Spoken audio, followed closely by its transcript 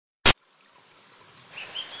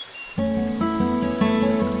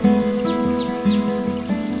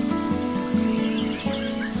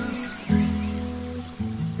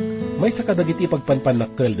may sa kadagiti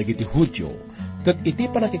pagpanpanakkel dagiti Hudyo, ket iti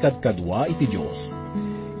panakikadkadwa iti Dios.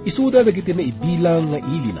 Isuda dagiti naibilang nga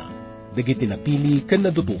ilina, dagiti napili ken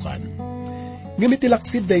nadutukan. Ngem iti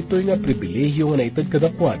laksid daytoy nga pribilehyo nga naitad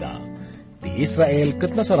kadakwada, ti Israel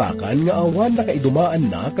ket nasarakan nga awan nakaidumaan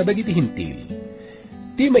na kadagiti hintil.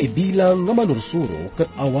 Ti maibilang nga manursuro ket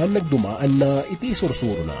awan nagdumaan na iti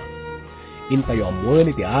isursuro na. Intayo amuan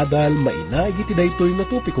iti adal maina iti daytoy nga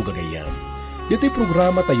topiko gagayam. Iti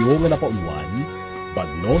programa tayo nga napaunwan,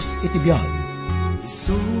 bagnos iti biyag.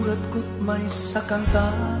 Isurat ko't may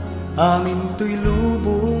sakanta, amin to'y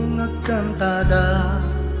lubong agkantada.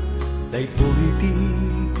 Daytoy ti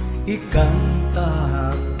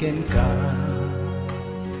ikanta ken ka.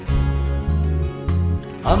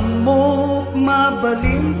 Amok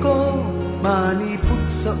mabalin ko, manipot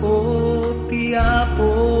sa o ti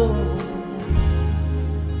Apo.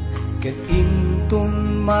 Ket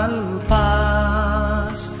intun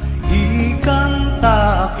malpas,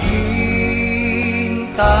 ikanta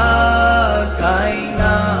tagay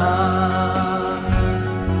na.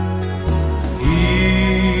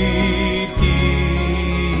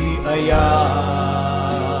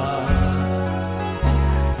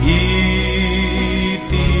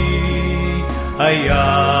 Iti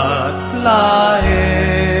ayat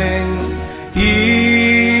laeng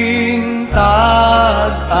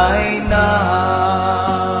intag ay na.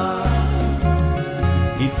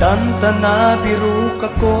 Itantana biru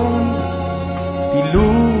kakon,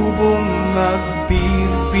 tilubong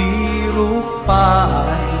agbirbiruk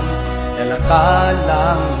pa'y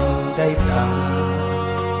dalakalang daytang.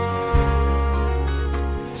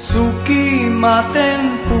 Suki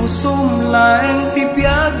maten pusum laeng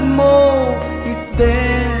tibiyag mo,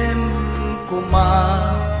 item kuma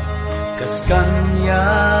kas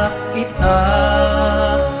kanya ita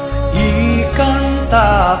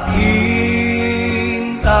ikanta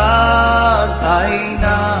intag ay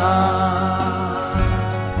na.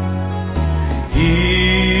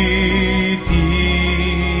 Iti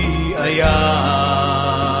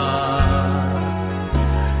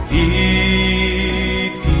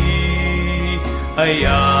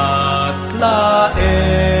ayat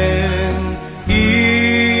laeng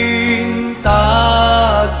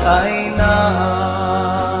intag ay na.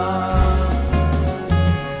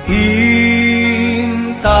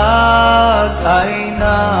 Intag ay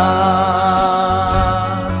na.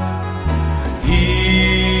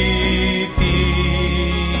 Iti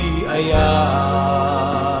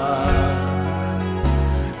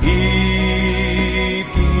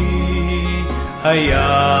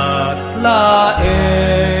ayat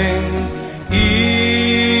laeng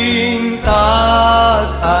intag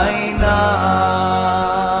ay na.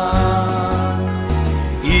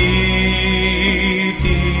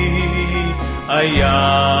 Iti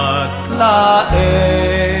ayat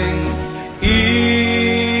laeng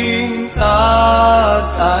intag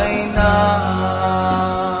ay na.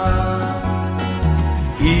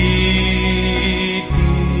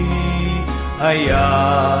 Iti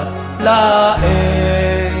ayat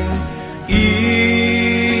laeng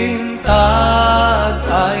intag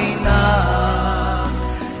ay na.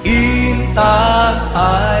 Intag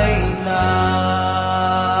ay na.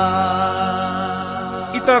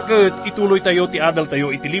 Ket ituloy tayo ti adal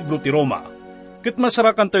tayo iti libro ti Roma. Ket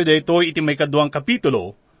masarakan tayo daytoy iti may kaduang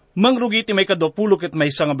kapitulo, mangrugi iti may 20 ket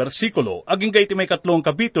may 1 nga bersikulo, aging iti may 3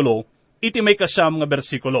 kapitulo, iti may 9 nga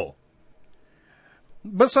bersikulo.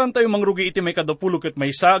 Basan tayo mangrugi iti may 20 ket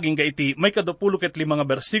may 1, aging iti may 20 ket 5 nga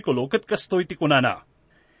bersikulo, ket kastoy ti kunana.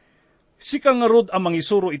 Sika nga rod ang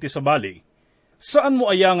mangisuro iti sabali, saan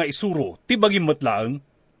mo aya nga isuro ti bagim metlaeng?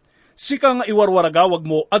 Sika nga iwarwaragawag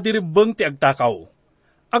mo adiribeng ti agtakaw.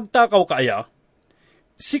 Agtakaw kaaya,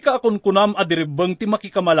 sika akon kunam adiribeng ti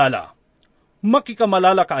makikamalala.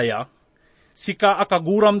 Makikamalala kaaya, sika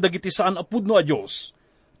akaguram dagiti saan apudno a Diyos,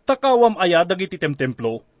 takawam aya dagiti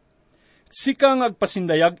templo. Sika nga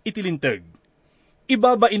agpasindayag iti linteg.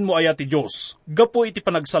 Ibabain mo aya ti Diyos, gapo iti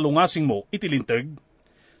panagsalungasing mo iti linteg.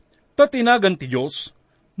 Tatinagan ti Diyos,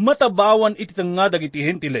 matabawan iti nga dagiti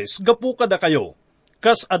hentiles, gapo kada kayo,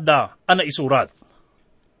 kas adda ana isurat.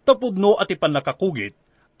 Tapudno at ipan nakakugit,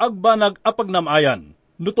 agbanag apagnamayan,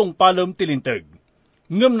 nutong palem tilinteg.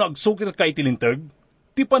 Ngem na agsukir ka itilinteg,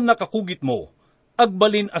 tipan nakakugit mo,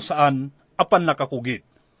 agbalin asaan apan nakakugit.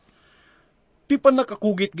 Tipan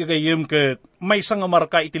nakakugit gagayem ket may nga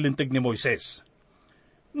marka itilinteg ni Moises.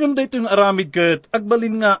 Ngem dayto yung aramid ket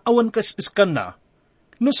agbalin nga awan kas iskan na,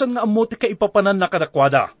 nusan nga amote ka ipapanan na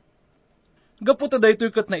kadakwada. Gaputa dayto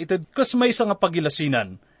ket na ited kas may nga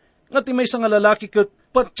pagilasinan, nga ti may nga lalaki ket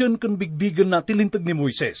patyon ken bigbigan na tilinteg ni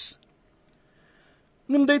Moises.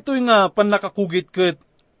 Ngem daytoy nga panakakugit ket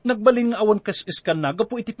nagbalin nga awan kas iskan na,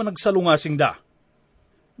 gapo iti panagsalungasing da.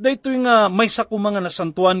 Daytoy nga may sako mga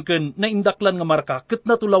nasantuan ken naindaklan nga marka ket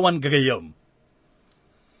natulawan gagayam.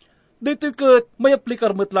 Daytoy ket may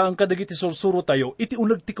aplikar metlaang kadagiti sursuro tayo iti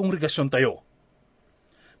uneg ti kongregasyon tayo.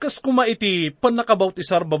 Kas kuma iti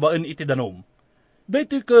panakabautisar babaen iti danom.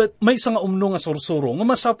 Daytoy ket may nga umno nga sursuro nga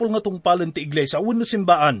masapul nga tungpalan ti iglesia wenno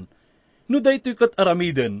simbaan. No daytoy ket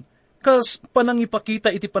aramiden kas panangipakita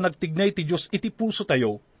iti panagtignay ti Dios iti puso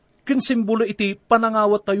tayo ken simbolo iti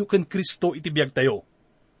panangawat tayo ken Kristo iti biag tayo.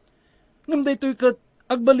 Ngem daytoy ket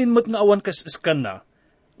agbalin met nga awan kas iskan na,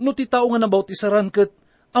 no ti tao nga nabautisaran ket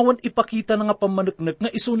awan ipakita na nga pamaneknek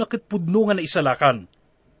nga isuna ket pudno nga naisalakan.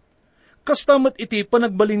 Kastamet iti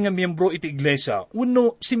panagbalin nga miyembro iti iglesia,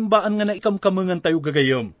 wenno simbaan nga naikamkamangan tayo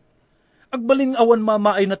gagayem. Agbalin awan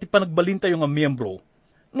mamaay na ti panagbalin tayo nga miyembro,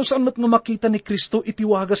 no saan met nga makita ni Kristo iti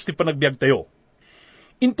wagas ti panagbiag tayo.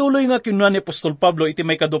 Intuloy nga kinuha ni Apostol Pablo iti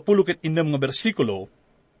may 26 nga bersikulo,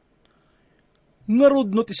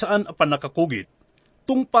 ngarod no ti saan apan nakakugit,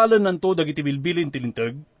 tungpalan nanto dagiti bilbilin ti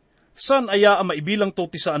linteg, saan aya a maibilang to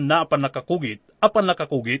ti saan na apan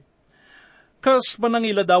nakakugit, kas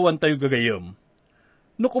panangiladawan tayo gagayem.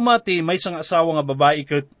 No kumati may sang asawa nga babae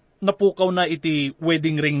ket napukaw na iti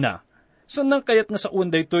wedding ring na, saan nang kayat nga sa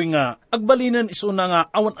unday toy nga agbalinan isuna nga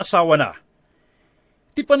awan asawa na.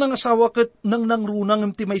 Ti panang asawa ket nang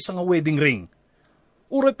nangrunang ti may nga wedding ring.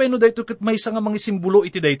 Uray peno daytoy ket may nga mga simbolo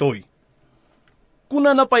iti daytoy.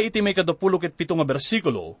 Kuna na pa iti may 27 nga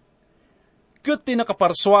bersikulo, ket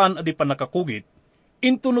tinakaparswaan adi panakakugit,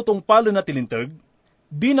 intunutong palo na tilinteg,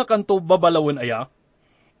 di na kanto babalawen aya,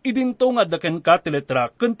 idinto nga daken ka ti letra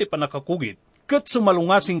ken ti panakakugit, ket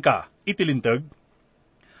sumalungasing ka itilinteg.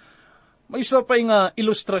 May isa pa'y nga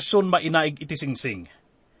ilustrasyon mainaig iti singsing.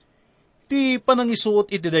 Ti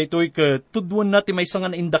panangisuot iti daytoy ket tudwan na ti may nga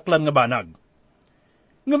naindaklan nga banag.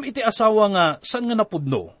 Ngem iti asawa nga saan nga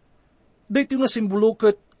napudno, daytoy nga simbolo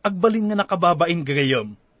ket agbalin nga nakababain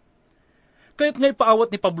gagayem. Kaya't nga ipaawat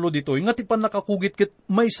ni Pablo ditoy nga ti panakakugit ket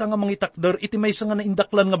may nga mangitakder iti may nga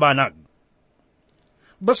naindaklan nga banag.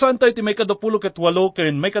 Basahan tayo ti may 28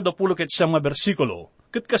 ken may 29 nga bersikulo,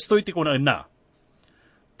 ket kastoy ti kunaan na.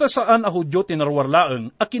 Ta saan a Hudyo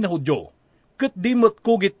tinarwarlaeng a kinahudyo, ket di met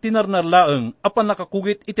kugit tinarnarlaeng apan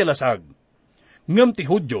nakakugit iti lasag. Ngem ti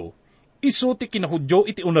Hudyo, isu ti kinahudyo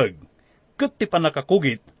iti uneg, ket ti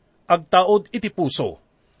panakakugit, agtaod iti puso.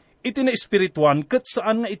 Iti na espirituan ket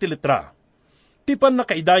saan nga iti letra. Ti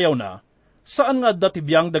panakaidayaw na, saan nga adda ti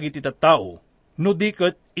biyang dagiti tattao, no di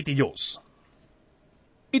ket iti Dios.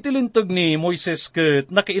 Itilintag ni Moises ket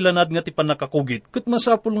nakailanad nga ti panakakugit, ket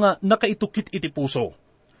masapul nga nakaitukit iti puso.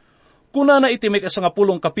 Kuna na iti may 10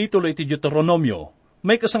 kapitulo iti Deuteronomio,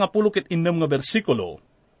 may 10 ket 6 nga bersikulo,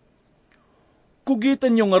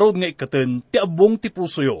 kugitan yung ngarod nga ikaten ti abong ti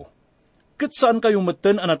puso yo, ket saan kayo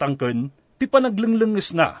meten anatangken, ti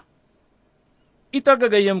panaglenglenges na.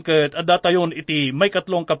 Itagagayam ket adatayon iti may 3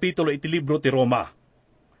 kapitulo iti libro ti Roma.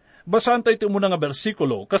 Basahan tayo iti umuna nga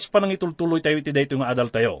bersikulo, kas panangitultuloy tayo iti dayto nga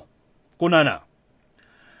adal tayo. Kunana,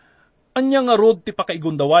 anya nga rod ti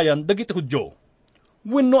pakaigundawayan dagiti Hudyo,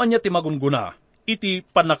 wenno anya ti magunguna, iti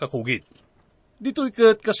panakakugit. Dito'y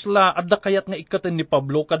ket kasla adda kayat nga ikaten ni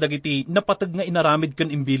Pablo kadagiti napateg nga inaramid ken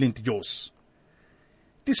imbilin ti Dios.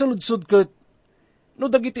 Ti saludsod ket no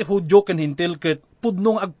dagiti Hudyo ken Hintil ket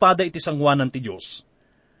pudnong agpada iti sangwanan ti Dios.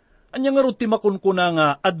 Anya nga rod ti makunkuna nga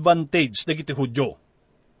advantage dagiti Hudyo.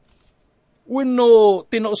 Wenno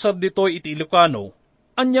tinausab ditoy iti Ilocano,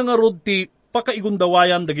 anya nga rod ti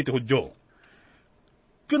pakaigundawayan dagiti Hudyo.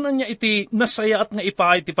 Ken anya iti nasaya at nga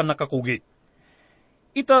ipaay ti panakakugit.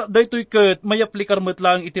 Ita daytoy ket may aplikar met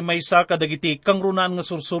lang iti maysa kadagiti kangrunaan nga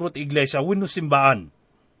sursurot iglesia wenno simbaan.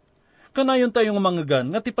 Kanayon tayo nga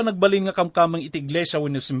manggan nga ti panagbalin nga kamkamang iti iglesia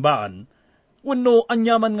wenno simbaan, wenno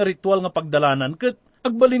anyaman nga ritual nga pagdalanan ket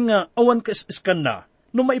agbalin nga awan kaisiskan na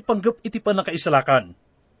no maipanggep iti panakaisalakan.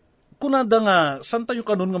 Kunada nga san tayo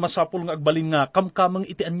kanon nga masapul nga agbalin nga kamkamang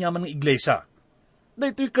iti anyaman nga iglesia.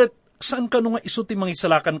 Daytoy ket saan kano nga isu ti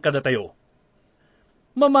mangisalakan kada tayo.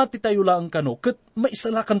 Mamati tayo lang kano, ket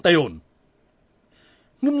maisalakan tayon.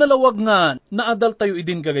 Ngum nalawag nga, naadal tayo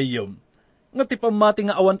idin gagayom, nga ti pamati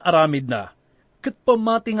nga awan aramid na, ket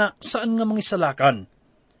pamati nga saan nga mangisalakan.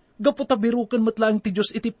 Gapu tabirukan matlaang ti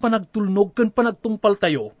Diyos iti panagtulnog ken panagtungpal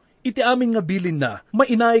tayo, iti amin nga bilin na,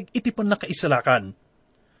 mainaig iti panakaisalakan.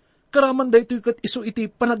 Karaman daytoy ket isu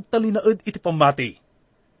iti panagtalinaed iti pamati.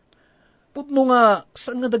 Pudno nga,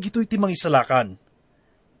 saan nga dagito iti mangisalakan?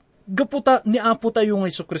 Gaputa ni Apo tayo nga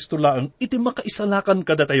Jesu-Kristo laeng iti makaisalakan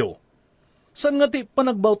kada tayo. San nga ti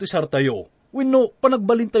panagbautisar tayo, wenno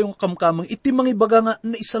panagbalin tayo nga kamkamang iti mangibaga nga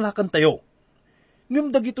naisalakan tayo. Ngem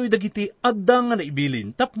dagiti adda nga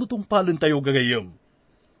naibilin, tapno tungpalin tayo gagayem.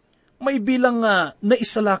 May bilang nga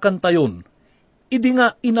naisalakan tayon, idi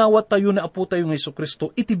nga inawat tayo na apo tayo ng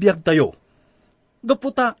Jesu-Kristo, itibiyag tayo.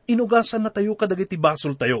 Gaputa, inugasan na tayo kadagiti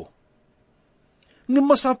basol tayo. Ngem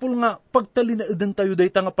masapul nga, pagtalinaedan tayo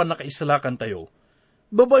dayta nga panakaisalakan tayo,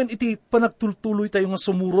 babaen iti panagtultuloy tayo nga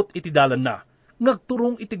sumurot iti dalan na,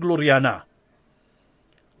 ngagturong iti gloryana.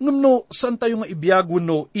 Ngem no, saan tayo nga ibiyag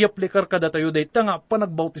wenno iaplikar kada tayo dayta nga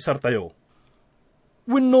panagbautisar tayo.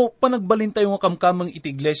 Wenno panagbalin tayo nga kamkamang iti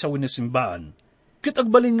iglesia wenno simbaan. Ket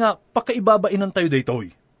agbalin nga pakaibabainan tayo daytoy.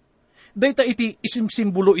 Dayta iti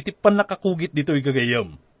isimsimbolo iti panakakugit ditoy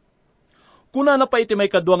gagayem. Kuna na pa iti may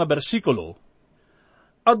kadwa nga bersikulo,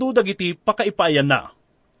 adu dagiti pakaipayan na.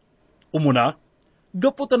 Umuna,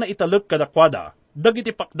 gaputa na italek kadakwada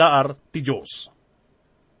dagiti pakdaar ti Dios.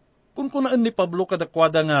 Kung kunaan ni Pablo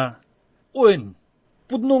kadakwada nga,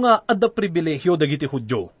 pudno nga adda pribilehyo dagiti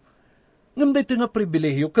Hudyo. Ngam dito nga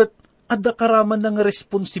pribilehyo ket adda karaman nga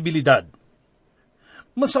responsibilidad.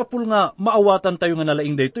 Masapul nga maawatan tayo nga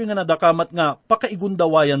nalaing dito nga nadakamat nga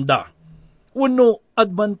pakaigundawayan da. Wenno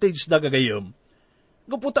advantage da gagayem.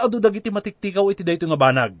 Gaputa adu dagiti matiktikaw iti dayto nga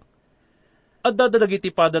banag. Adda dagiti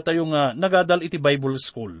pada tayo nga nagadal iti Bible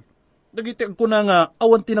School. Dagiti agkuna nga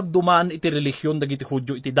awan tinagdumaan iti relihiyon dagiti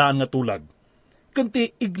Hudyo iti daan nga tulag.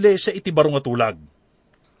 Kanti iglesia iti baro nga tulag.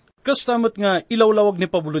 Kastamot nga ilawlawag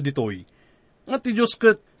ni Pablo ditoy. Nga ti Diyos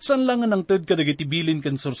ket san lang nga nang ted kadagiti bilin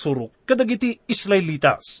ken sursurok kadagiti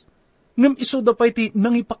Israelitas. Ngem iso da pay ti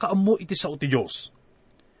nangipakaammo iti sao ti Diyos.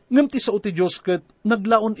 Ngem ti sao ti Diyos ket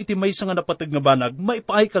naglaon iti maysa nga napateg nga banag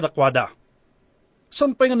maipaay kadakwada.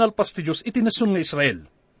 San pay nga nalpas ti Diyos iti nasyon nga Israel.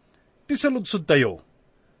 Ti saludsod tayo.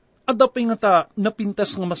 Adda pay nga ta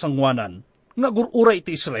napintas nga masangwanan, nga agur-uray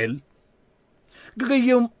iti Israel.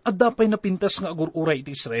 Gagayom, adda pay napintas nga agur-uray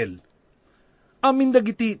iti Israel. Amin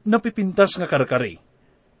dagiti napipintas nga karkari.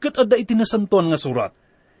 Ket adda iti nasantuan nga surat.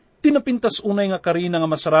 Tinapintas unay nga karina nga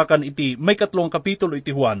masarakan iti may 3 kapitulo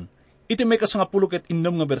iti Juan, iti may 10 ket 6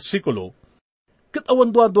 nga bersikulo, ket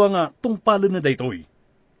awan duadua nga tungpalen na daytoy.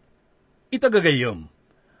 Itagagayom.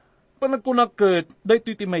 Panagkunak ket dayto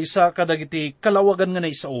iti maysa kadagiti kalawagan nga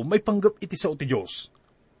naisao may panggep iti sao ti Dios.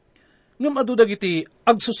 Ngem adu dagiti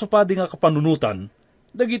agsusupadi nga kapanunutan,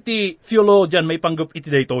 dagiti theologian may panggep iti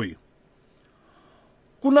daytoy.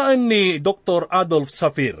 Kunaan ni Dr. Adolf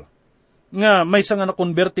Safir nga maysa nga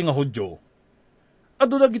nakonberti nga Hudyo.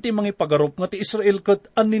 Adu dagiti mangipagarop nga ti Israel ket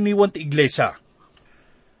anniniwan ti iglesia.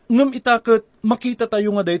 Ngem itaket makita tayo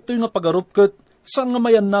nga daytoy nga pagarop ket saan nga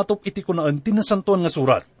mayan natop iti kunaan tinasantuan nga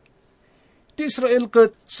surat. Ti Israel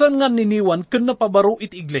ket san nga niniwan ken napabaro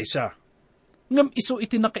iti iglesia. Ngem iso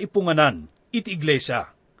iti nakaipunganan iti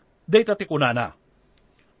iglesia. Dayta ti kunana.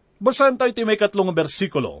 Basahan tayo ti may 3 nga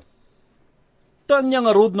bersikulo. Tanya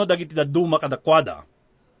nga rod no dagiti daduma kadakwada.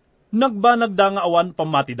 Nagbanagda nga awan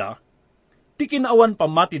pamatida. Ti kinaawan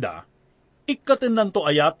pamatida. Ikkaten nanto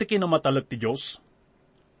ayat ti kinamatalag ti Dios.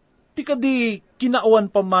 Ti kadi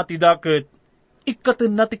kinaawan pamatida ket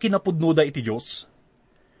ikkaten na ti kinapudnuda iti Dios.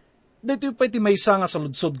 Daytoy pa iti maysa nga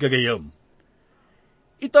saludsod gagayem.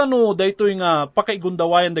 Itano daytoy nga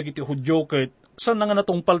pakaigundawayan dagiti Hudyo ket saan nga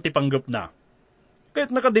natungpal ti panggep na. Ket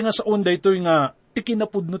nakadinga saon daytoy nga ti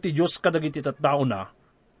kinapudno ti Dios kadagiti tattao na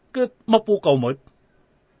ket mapukaw met.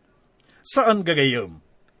 Saan gagayem?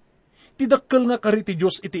 Ti dakkel nga kari ti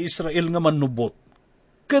Dios iti Israel nga manubot.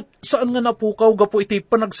 Ket saan nga napukaw gapo iti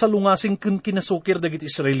panagsalungasing ken kinasukir dagiti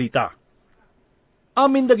Israelita.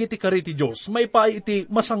 Amin dagiti kari ti Dios, maipaay iti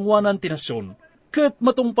masangwanan ti nasyon, ket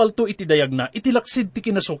matungpal to iti dayag na, iti laksid ti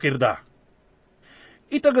kinasukir da.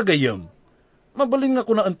 Itagagayem, mabalin nga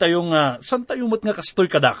kunaan tayo nga, san tayo mat nga kastoy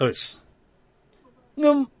kadakes.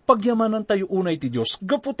 Ngam, pagyamanan tayo unay ti Dios,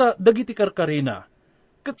 gaputa dagiti karkarina,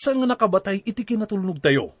 ket saan nga nakabatay iti kinatulnog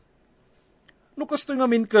tayo. No kastoy nga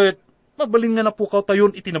min ket, mabalin nga napukaw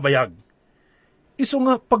tayon iti nabayag. Iso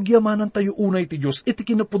nga pagyamanan tayo unay ti Dios, iti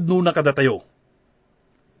kinapudno na kada tayo.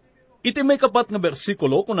 Iti may 4 nga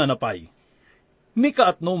bersikulo kuna napay. Ni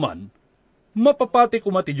kaatno man, mapapati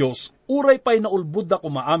kuma ti Diyos, uray pa'y naulbud da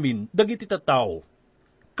kumaamin, dagiti tattao.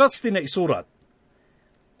 Kas tinaisurat,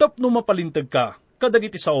 tapno mapalintag ka,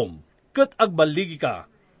 kadagiti saom, ket agbaligi ka,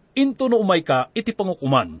 into no umay ka, iti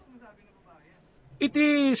pangukuman.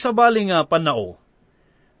 Iti sabali nga panao,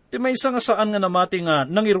 ti may isa nga saan nga namati nga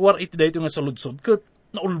nangirwar iti dayto nga saludsod, ket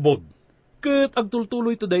naulbod. Ket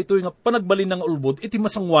agtultuloy ito dayto nga panagbalin ng ulbod iti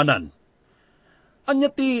masangwanan. Anya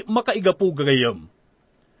ti makaigapu gagayam.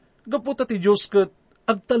 Gaputa ti Diyos ket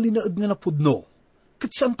agtalinaed nga napudno. Ket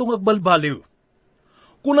santong agbalbaliw.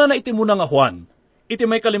 Kuna na iti muna nga Juan, iti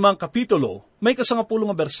may 5 kapitulo, may 10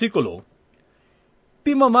 nga bersikulo,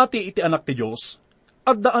 Ti mamati iti anak ti Diyos,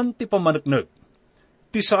 at daan ti pamaneknek.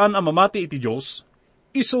 Ti saan ang mamati iti Diyos,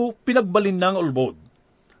 iso pinagbalin na nga ulbod.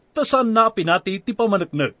 Ta saan na pinati ti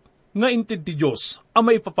pamaneknek, nga intid ti Diyos, ang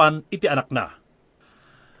maipapan iti anak na.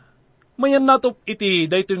 Mayan natop iti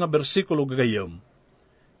daytoy nga bersikulo gagayam.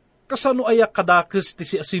 Kasano ayak kadakes ti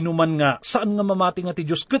si asinuman nga saan nga mamati nga ti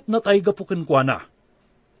Diyos ket natay gapuken kwa na.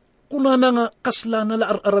 Kunana nga kasla na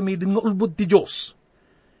laar-aramidin nga ulbod ti Diyos.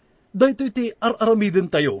 Daytoy ti ar-aramidin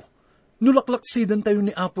tayo, nulaklaksiden tayo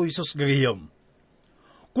ni Apo Isos gagayam.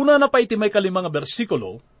 Kunana pa iti may kalima nga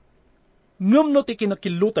bersikulo, ngem no ti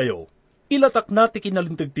kinakillo tayo, ilatak na ti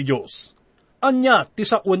kinalinteg ti Diyos. Anya ti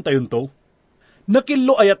sakwen tayon to?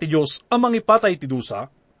 Nakillo aya ti Diyos amang ipatay ti dusa,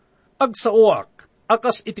 agsaoak,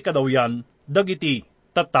 akas iti kadawyan, dagiti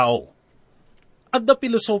tattao. At da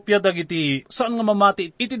filosofya dagiti saan nga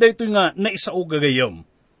mamati, iti daytoy nga naisao gagayam.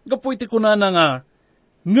 Gapo iti kunana nga,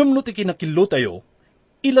 ngem no ti kinakillo tayo,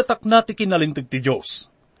 ilatak na ti kinalinteg ti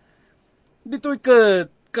Diyos. Dito'y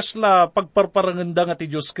kasla pagparparanganda nga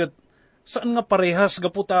ti Diyos ket saan nga parehas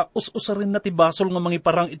gaputa us-usarin na ti basol nga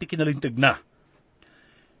mangiparang iti kinalinteg na.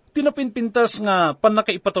 Tinapinpintas nga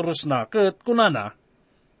panakaipataros na ket kunana,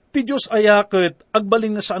 ti Diyos aya ket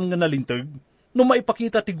agbalin nga saan nga nalinteg, no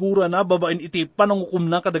maipakita ti gura na babaen iti panangukum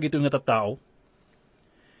na kadagito nga tattao.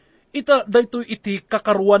 Ita daytoy iti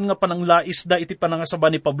kakaruan nga pananglais da iti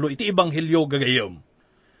panangasaba ni Pablo iti ebanghelyo gagayam.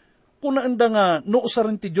 Kunaanda nga no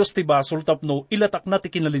usarin ti Diyos ti basol tapno ilatak na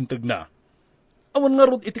ti kinalinteg na. Awan nga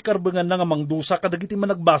rod iti karbengan na nga mangdusa kadagiti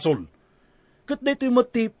managbasol. Ket daytoy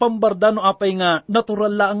met ti pambarda no apay nga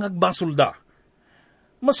natural la ang agbasol da.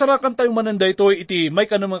 Masarakan tayo mananda ito iti may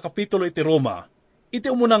kanang mga kapitulo iti Roma, iti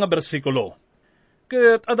umuna nga bersikulo.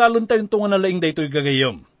 Ket adalon tayo tunga na laing daytoy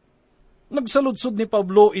gagayam. Nagsaludsod ni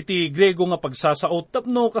Pablo iti Grego nga pagsasaot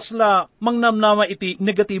tapno kasla mangnamnama iti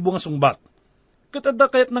negatibo nga sungbat. Ket adda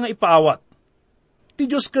kayat na nga ipaawat. Ti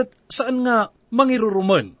Diyos ket saan nga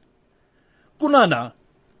mangirurumen. Kunana,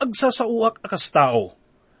 agsasauak akas tao.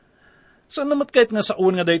 Saan namat kahit nga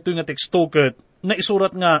saun nga daytoy nga teksto ket na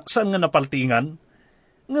isurat nga saan nga napaltingan,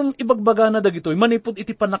 ngem ibagbaga na dagitoy manipod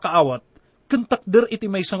iti panakaawat, ken takder iti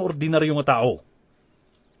maysang ordinaryo nga tao.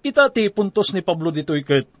 Ita ti puntos ni Pablo ditoy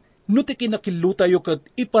ket, no ti kinakillo tayo ket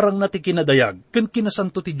iparang na ti kinadayag, ken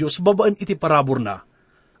kinasanto ti Diyos babaan iti parabor na.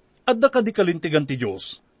 Adda kadi kalintigan ti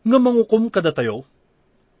Diyos, nga mangukom kada tayo.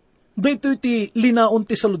 Daytoy ti linaon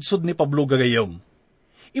ti saludsod ni Pablo gagayam.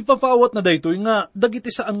 Ipapawat na daytoy nga dagiti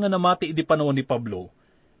saan nga namati iti panahon ni Pablo.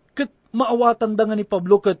 Ket maawatan da nga ni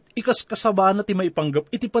Pablo ket ikas kasaba na ti maipanggap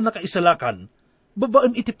iti panakaisalakan,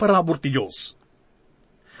 babaan iti parabor ti Diyos.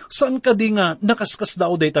 Saan kadi nga nakaskas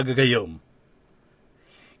dao day tagagayam?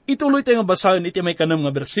 Ituloy tayo nga basahin iti may kanam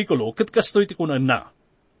nga bersikulo ket kastoy ti kunan na.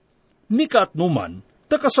 Ni kaatnuman,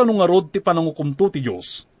 takasano nga rod ti panangukumto ti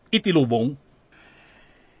Diyos, iti lubong.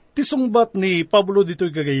 Ti sungbat ni Pablo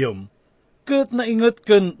dito'y gagayam, ket naingat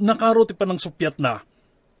ken nakaro ti panangsupyat na,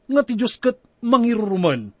 nga ti Diyos ket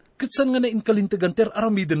mangiruruman, ket san nga nainkalintegan ter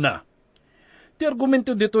aramiden na. Ti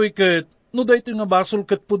argumento dito'y ket, no daytoy nga basol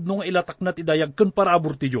ket pudno nga ilatak na ti dayag ken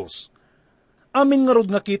parabor ti Diyos. Amin nga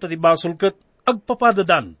rod nga kita ti basol ket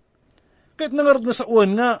agpapadadan. Ket nangarod nga sa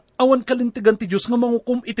uwan nga, awan kalintegan ti Diyos nga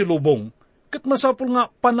mangukum iti lubong, ket masapul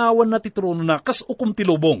nga panawan na ti trono na kas ukum ti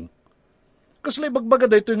lubong. Kaslay bagbaga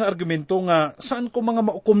daytoy nga argumento nga saan ko mga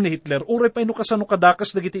maukom ni Hitler, uray pay no kasano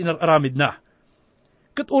kadakas dagiti inararamid na.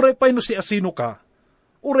 Ket uray pay no si asino ka,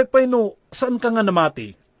 uray pay no saan ka nga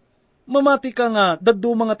namati. Mamati ka nga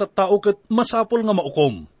daddo mga tattao ket masapol nga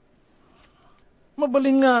maukom.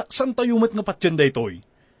 Mabalin nga saan tayo met nga patyan daytoy.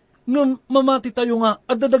 Ngem mamati tayo nga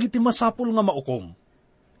adda dagiti masapol nga maukom.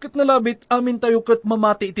 Ket nalabit amin tayo ket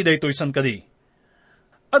mamati iti daytoy san kadi.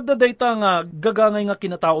 Adda dayta nga gagangay nga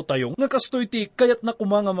kinatao tayo, nga kastoy ti kayat na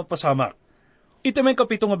kumanga mapasamak. Iti may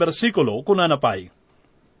kapito nga bersikulo, kunanapay.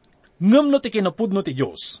 Ngem no ti kinapudno ti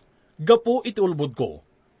Diyos, gapo iti ulbod ko,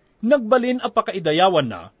 nagbalin a pakaidayawan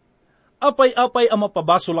na, apay-apay a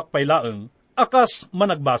mapabasolak pay laeng, akas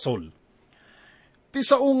managbasol. Ti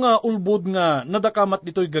sao nga ulbod nga nadakamat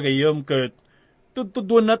dito'y gagayam ket,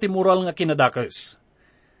 tudtuduan na ti moral nga kinadakes.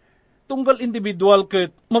 Tunggal individual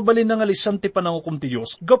ket mabalin na nga lisan ti panangukum ti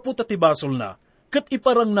Diyos, gapu ta ti basol na, ket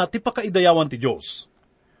iparang na ti pakaidayawan ti Diyos.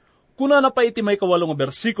 Kunana pa iti may kawalong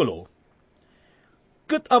bersikulo,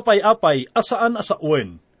 ket apay-apay asaan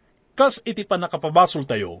asauen, kas iti panakapabasol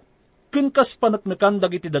tayo, ken kas panaknakan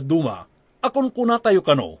dagiti dadduma, akon kuna tayo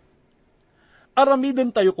kano.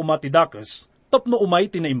 Aramiden tayo kumatidakes, tapno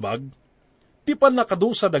umay tinaimbag, ti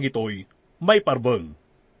panakadusa dagitoy, may parbeng.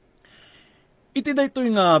 Iti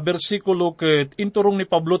daytoy nga bersikulo ket inturong ni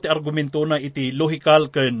Pablo ti argumento na iti lohikal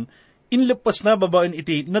ken inlepas na babaen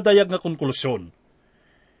iti nadayag nga konklusyon.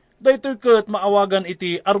 Daytoy ket maawagan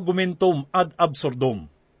iti argumentum ad absurdum.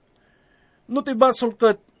 No ti basol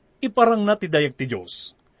ket iparang na ti dayag ti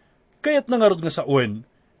Diyos. Kayat nangarod nga sa uwen,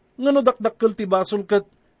 nga no dakdakkel ti basol ket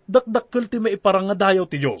dakdakkel ti maiparang nga dayaw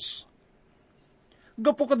ti Diyos.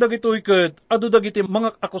 Gapo ka dagitoy ket adu dagiti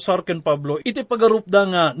mga akusar ken Pablo iti pagarupda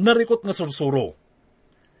nga narikot nga sursuro.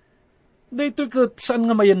 Daytoy ket saan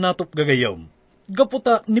nga mayan natop gagayam. Gapo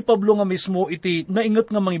ta ni Pablo nga mismo iti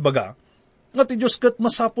nainget nga mangibaga nga ti Diyos ket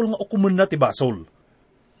masapul nga ukumen na ti basol.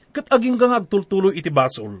 Ket aging nga agtultuloy iti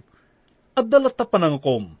basol, at dalat ta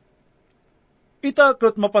panangkom. Ita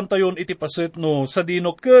ket mapantayon iti paset no sa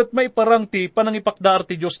dino ket maiparang ti panangipakdaar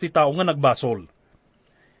ti Diyos ti tao nga nagbasol.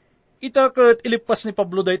 Ita ket ilipas ni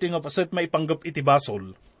Pablo daytoy nga paset maipanggep iti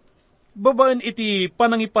basol. Babaen iti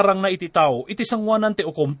panangiparang na iti tao iti sangwanan ti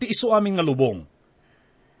ukom ti isu aming nga lubong.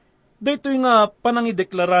 Daytoy nga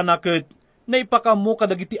panangideklara na ket naipakamu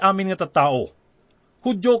kadagiti amin nga tattao,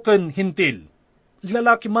 Hudyo ken Hintil,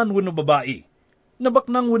 lalaki man wenno babae,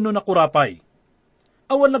 nabaknang wenno nakurapay.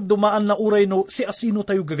 Awan nagdumaan na uray no si asino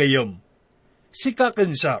tayo gagayam. Si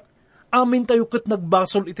kaken siya, amin tayo ket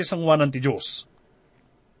nagbasol iti sangwanan ti Diyos.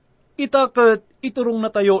 Ita ket iturong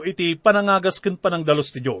na tayo iti panangagas ken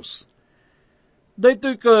panangdalos ti Diyos.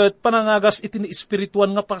 Daytoy ket panangagas iti ni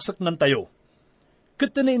espirituan nga pasaknan tayo.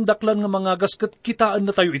 Ket tinaindaklan nga mangagas ket kitaan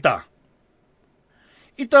na tayo ita.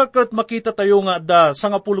 Ita ket makita tayo nga da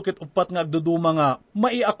sangapulo ket upat nga agduduma nga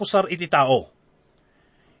maiakusar iti tao.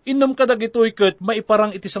 Innom kadagitoy ket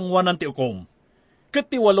maiparang iti sangwanan ti ukom. Ket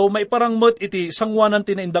ti walo maiparang met iti sangwanan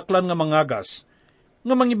ti naindaklan nga mangagas,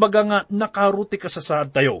 nga mangibaga nga nakaruti kasasaad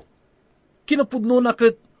tayo. Kinapudno na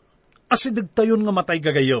ket asideg tayon nga matay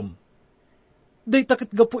gagayem. Dayta ket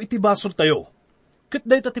gapo iti basol tayo, ket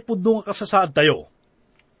dayta ti pudno nga kasasaad tayo.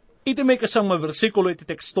 Iti may kasang mabersikulo iti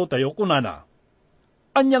teksto tayo kunana.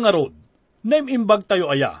 Anya nga rod, naimimbag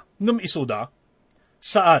tayo aya, ngem isuda,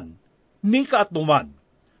 saan, ni kaatnuman.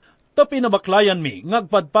 Ta pinabaklayan mi,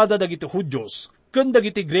 ngagpadpada dagiti Hudyos, ken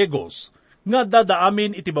dagiti Gregos, nga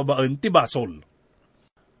dadaamin iti babaen ti basol.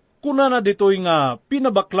 Kunana ditoy nga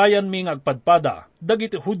pinabaklayan mi ngagpadpada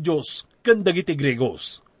dagiti Hudyos, ken dagiti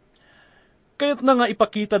Gregos. Kayat na nga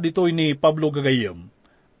ipakita ditoy ni Pablo gagayem,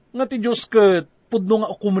 nga ti Diyos ket pudno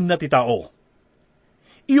nga ukumen na ti tao.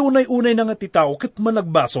 Iunay-unay na nga ti tao ket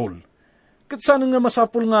managbasol. Ket sana nga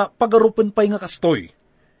masapul nga pagarupen pay nga kastoy.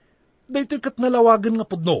 Daytoy ket nalawagan nga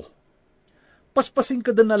pudno. Paspasin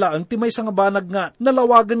ka na laang ti maysa nga banag nga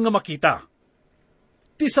nalawagan nga makita.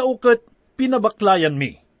 Ti sao ket pinabaklayan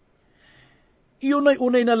mi.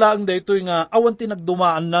 Iunay-unay na laang daytoy nga awan ti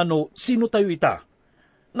nagdumaan na no sino tayo ita.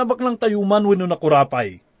 Nabaklang tayo man wenno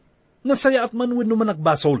nakurapay. Nasaya at man wenno man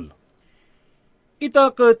nagbasol.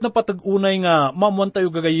 Ita ket napatag-unay nga mamuan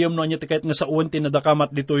tayo gagayem no anya ti kahit nga sa uwan ti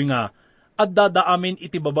nadakamat ditoy nga adda amin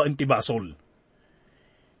iti babaen ti basol.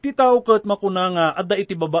 Ti tao ket makuna nga adda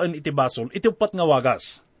iti babaen iti basol iti upat nga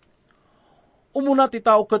wagas. Umuna ti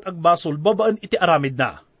tao ket agbasol babaen iti aramid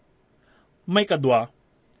na. May kadwa,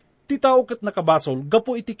 ti tao ket nakabasol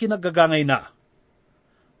gapo iti kinagagangay na.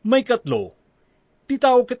 May katlo, ti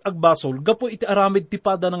tao ket agbasol gapo iti aramid ti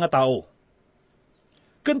pada nga tao.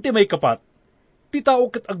 Ken ti may kapat, ti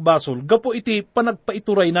tao ket agbasol gapo iti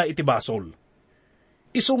panagpaituray na iti basol.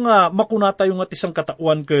 Isu nga makuna tayo nga tisang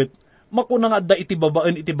katauan ket makuna nga adda iti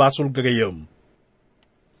babaen iti basol gagayem.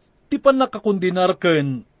 Ti panakakundinar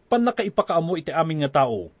ken panakaipakaamo iti aming nga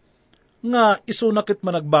tao, nga isu na ket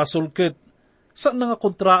managbasol ket saan nga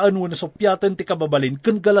kontraan wenno sopyaten ti kababalin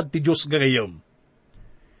ken galad ti Dios gagayem.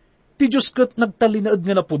 Ti Dios ket nagtalinaed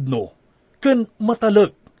nga napudno ken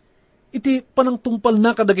matalek iti panangtungpal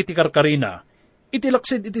na kadagiti karkarina. Iti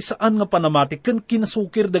laksid iti saan nga panamati ken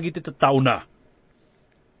kinasukir dagiti tattao na.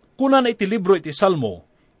 Kuna na iti libro iti Salmo,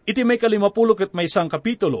 iti may 50 ket may 1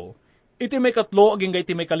 kapitulo, iti may 3 aging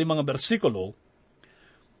iti may 5 nga bersikulo,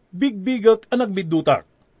 bigbigak ang nagbidutak,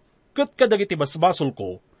 ket kadagiti basbasol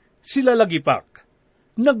ko, sila lagipak,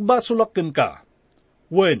 nagbasulak ken ka,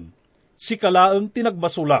 wen, si kalaeng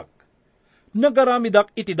tinagbasulak,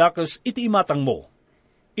 nagaramidak iti dakes iti imatang mo,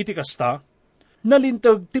 iti kasta,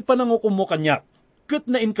 nalintag ti panangukum mo kanyak, ket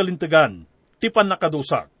nainkalintegan, ti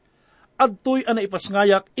panakadusak, adtoy ana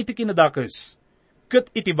ipasngayak iti kinadakes, ket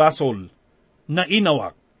iti basol, na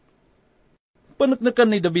inawak.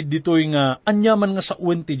 Panagnakan ni David ditoy nga anyaman nga sa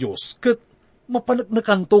uwen ti Diyos, ket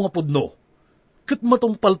mapanagnakan to nga pudno, ket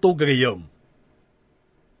matungpal to gagayam.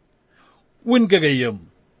 Wen gagayam,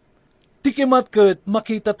 tikimat ket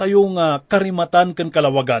makita tayo nga karimatan ken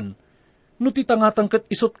kalawagan, no titangatang ket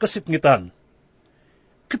isot kasipngitan.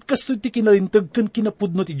 Ket kastoy ti kinalintag ken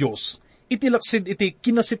kinapudno ti Diyos, iti laksid iti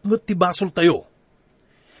kinasipngot ti basol tayo.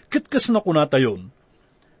 Kitkas na kuna tayon,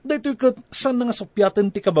 dahito kat saan nga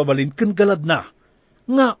sopyaten ti kababalin ken galad na,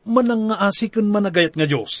 nga manang nga asiken managayat nga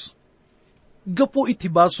Diyos. Gapo iti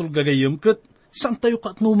basol gagayem kat saan tayo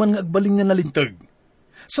kaatnuman nga agbaling nga nalintag.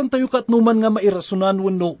 Saan tayo kaatnuman nga mairasunan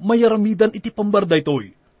wenno mayaramidan iti pambarday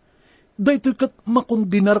toy. Dahito kat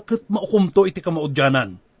makondinar kat maukumto iti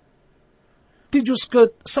kamaudyanan. Ti Diyos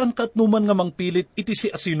kat saan kaatnuman nga mangpilit iti si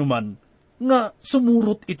asinuman, nga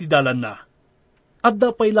sumurot iti dalan na. At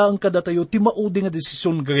dapay lang kada tayo ti maudi nga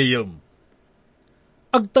desisyon gagayem.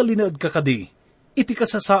 Agtalinaad ka kadi, iti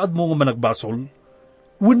kasasaad mo nga managbasol,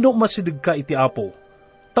 wenno masidig ka iti apo,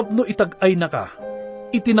 tapno itag-ay na ka,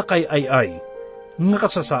 iti nakay-ay-ay, nga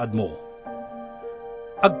kasasaad mo.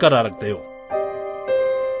 Agkararag tayo.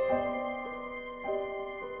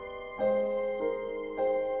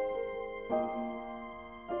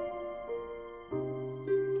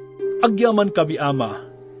 Agyaman kami, Ama,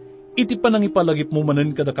 iti panangipalagip mo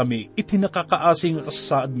manen kada kami, iti nakakaasing nga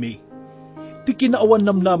kasasaad mi. Ti kinaawan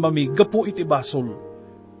namnamami, gapo iti basol,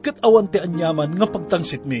 kat awan ti anyaman nga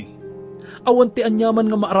pagtangsit mi. Awan ti anyaman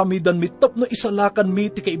nga maaramidan mi, tapno isalakan mi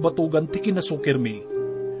ti kaibatugan ti kinasukir mi.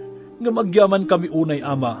 Nga magyaman kami unay,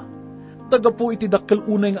 Ama, tagapo iti dakkel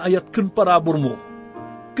unay nga ayat ken parabor mo.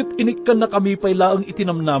 Kat inikkan na kami paylaang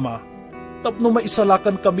itinamnama, tapno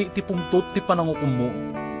maisalakan kami iti pungtot ti panangukum mo.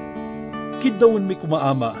 Kidawin mi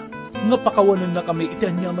kumaama, nga pakawanan na kami iti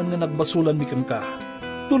anyaman nga nagbasulan mi ken ka.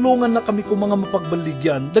 Tulungan na kami kung mga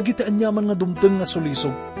mapagbaligyan, dagiti anyaman nga dumteng nga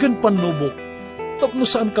sulisog, ken panubok. Tapno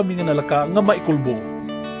saan kami nga nalaka, nga maikulbo.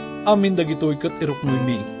 Amin dagitoy ket iruknoy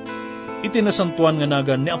mi. Iti nasantuan nga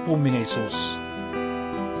nagan ni Apo mi nga Isus.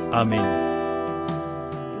 Amen.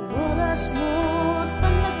 Iwaras mo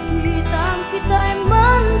ang nagwitang kita'y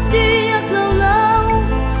manti at lawlaw.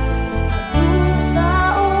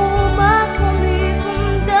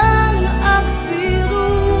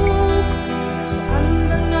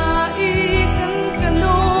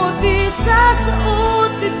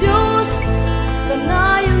 Sasaot ti Diyos,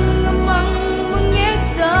 kanayang ngamang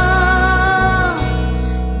mangegda,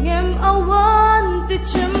 ngem awan ti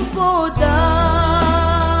tiyempo